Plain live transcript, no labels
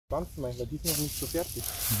Pflanzen mal, weil die ist noch nicht so fertig.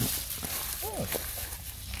 Oh.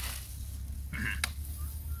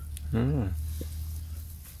 Mhm.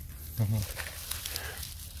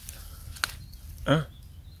 Ah.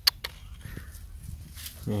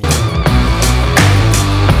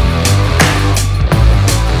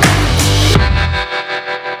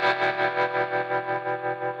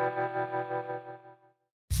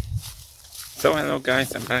 So hello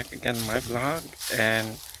guys, I'm back again in my vlog,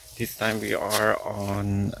 and this time we are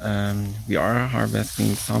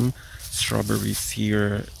harvesting some strawberries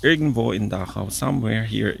here irgendwo in Dachau, somewhere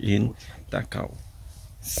here in Dachau.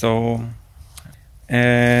 So,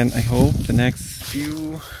 and I hope the next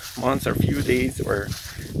few months or few days or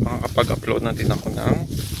makakapag-upload na din ako ng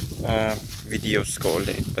videos ko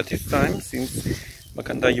ulit. But this time, since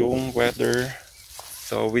maganda yung weather,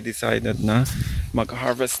 so we decided na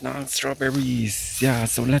mag-harvest ng strawberries. Yeah,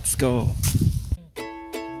 so let's go.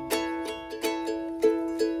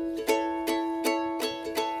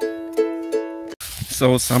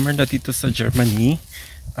 So summer na dito sa Germany.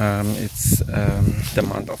 It's the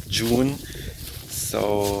month of June.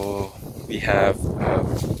 So we have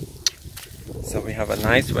a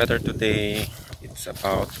nice weather today. It's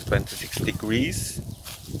about 26 degrees.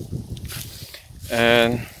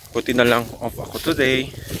 And buti na lang off ako today.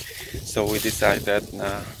 So we decided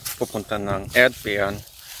na pupunta ng Erdbeeren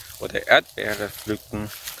oder Erdbeere pflücken.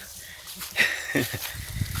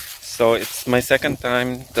 So it's my second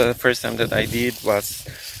time. The first time that I did was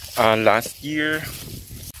last year.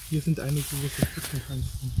 Hier sind einige, wo du pflücken kannst.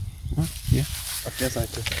 Hier? Auf der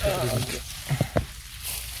Seite. Okay.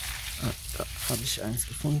 Da habe ich eins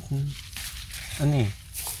gefunden. Ah nee.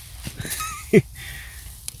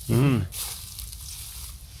 Mm.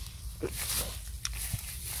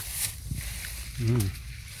 Mm.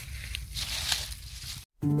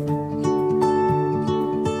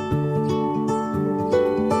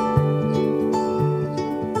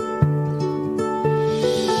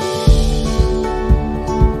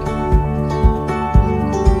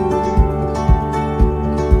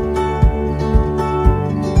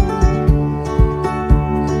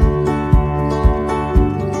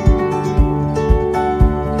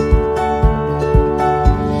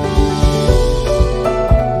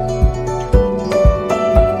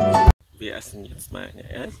 Wir essen jetzt mal eine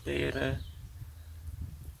Erdbeere.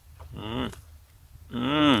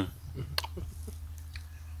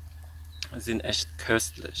 Sind echt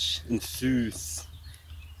köstlich und süß.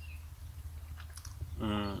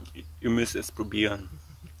 Ihr müsst es probieren.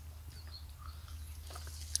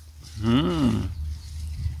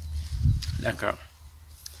 Lecker.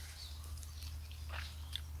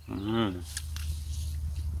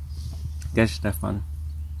 Gell, Stefan?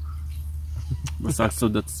 Was sagst du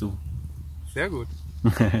dazu? Sehr gut.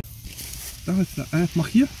 Mach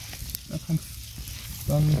hier. Da kannst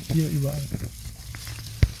dann hier überall. Okay.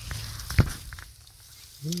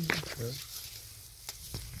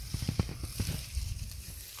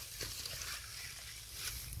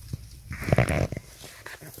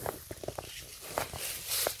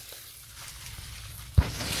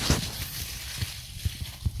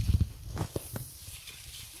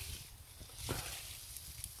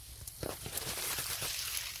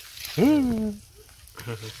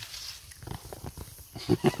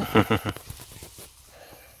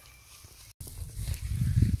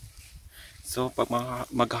 So pag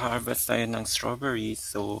mag-harvest tayo ng strawberries,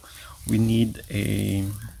 so we need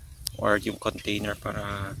yung container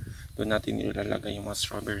para doon natin ilalagay yung mga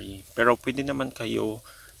strawberry. Pero pwede naman kayo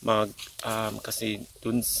kasi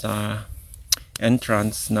doon sa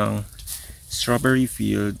entrance ng strawberry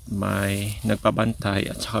field may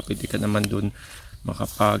nagpabantay, at saka pwede ka naman doon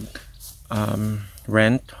makapag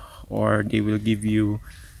rent, or they will give you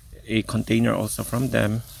a container also from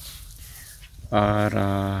them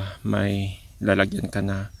para may lalagyan ka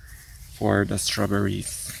na for the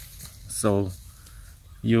strawberries. So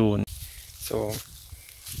yun. So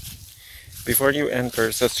before you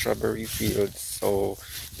enter sa strawberry fields, so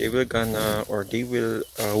they will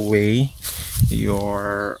weigh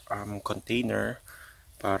your container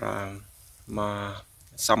para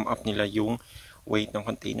ma-sum up nila yung weight ng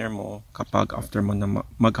container mo kapag after mo na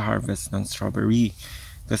mag-harvest ng strawberry.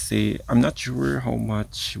 Kasi I'm not sure how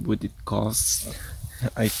much would it cost.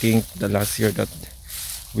 I think the last year that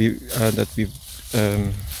we've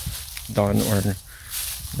done or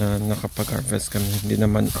nakapag-harvest kami, hindi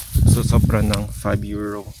naman sobra ng 5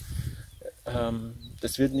 Euro.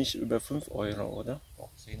 Das wird nicht über 5 Euro, oder?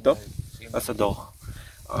 Doch? Also doch.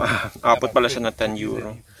 Abot pala siya na 10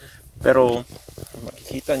 Euro. Pero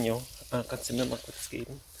makikita nyo, kannst du mir mal kurz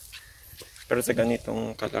geben? Pero sa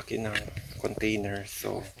ganitong kalaki ng container,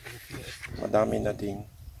 so madami na din.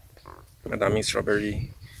 Madaming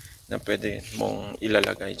strawberry na pwede mong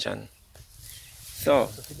ilalagay dyan.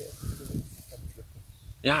 So,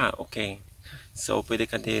 yeah, okay. So, pwede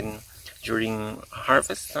ka din during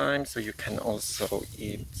harvest time, so you can also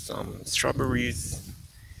eat some strawberries.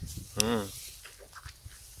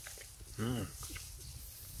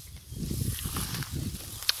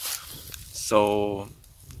 So,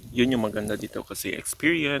 yun yung maganda dito kasi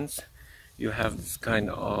experience. You have this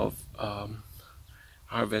kind of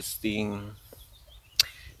harvesting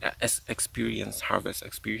harvest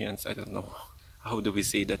experience. I don't know how do we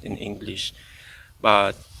say that in English,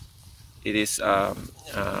 but it is how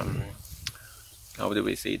do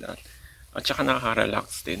we say that? At saka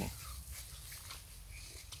nakaka-relax din.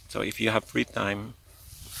 So if you have free time,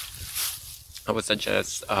 I would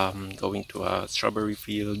suggest going to a strawberry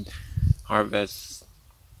field, harvest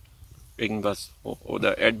ringbas or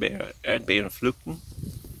the Erdbeere Pflücken.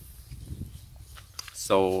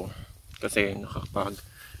 So kasi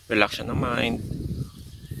nakakapag-relax siya ng mind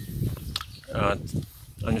at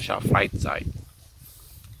ano siya, flight side.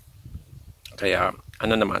 Kaya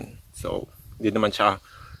ano naman, so hindi naman siya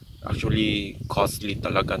actually costly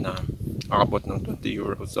talaga na akabot ng 20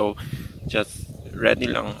 euro. So just mag-ready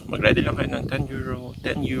lang kayo ng 10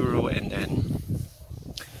 euro and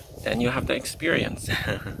then you have the experience.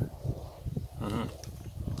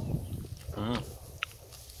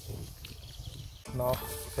 Noch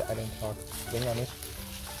für einen Tag. Länger nicht.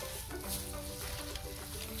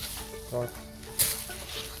 Dort.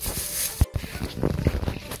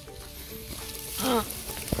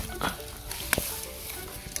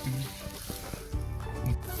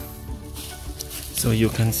 So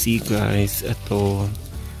you can see guys, ito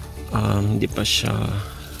hindi pa siya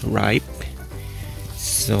ripe.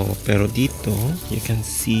 So pero dito you can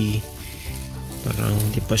see parang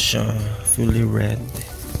hindi pa siya fully red.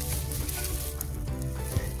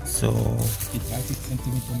 So Die 30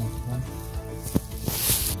 cm noch dran.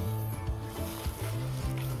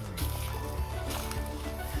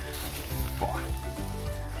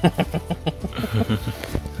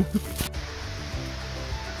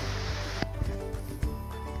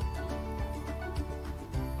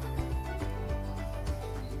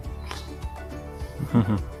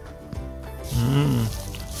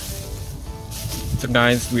 So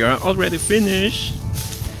guys, we are already finished.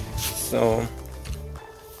 So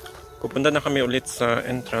pupunta na kami ulit sa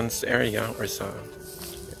entrance area or sa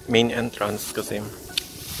main entrance kasi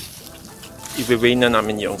i-weigh na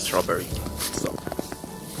namin yung strawberry. So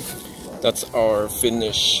that's our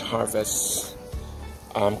finished harvest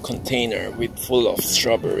container with full of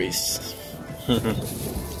strawberries.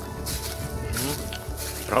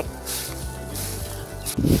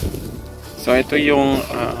 So ito yung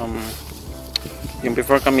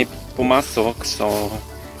before kami pumasok, so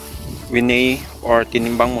winay or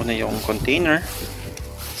tinimbang muna yung container.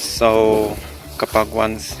 So kapag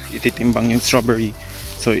once ititimbang yung strawberry,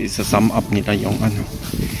 so isa-sum up nila yung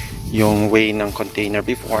yung weigh ng container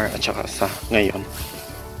before at saka sa ngayon.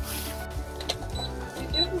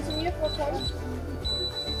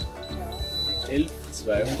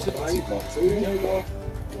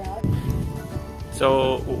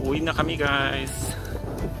 So uuwi na kami guys.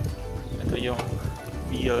 Ito yung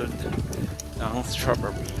field ng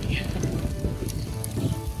strawberry.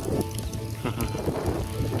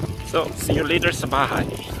 So see you later sa bahay.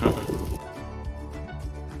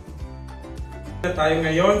 Tayo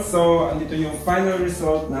ngayon, so andito yung final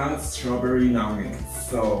result ng strawberry namin.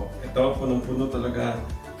 So ito, punong-puno talaga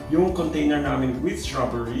yung container namin with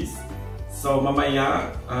strawberries. So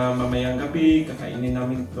mamayang gabi kakainin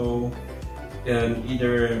namin ito, and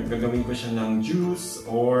either gagawin ko siya ng juice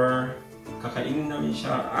or kakainin namin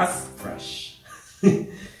siya as fresh.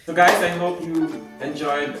 So guys, I hope you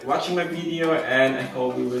enjoyed watching my video, and I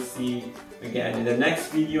hope we will see again in the next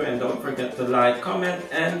video. And don't forget to like, comment,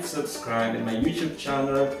 and subscribe in my YouTube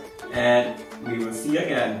channel, and we will see you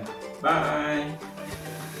again. Bye!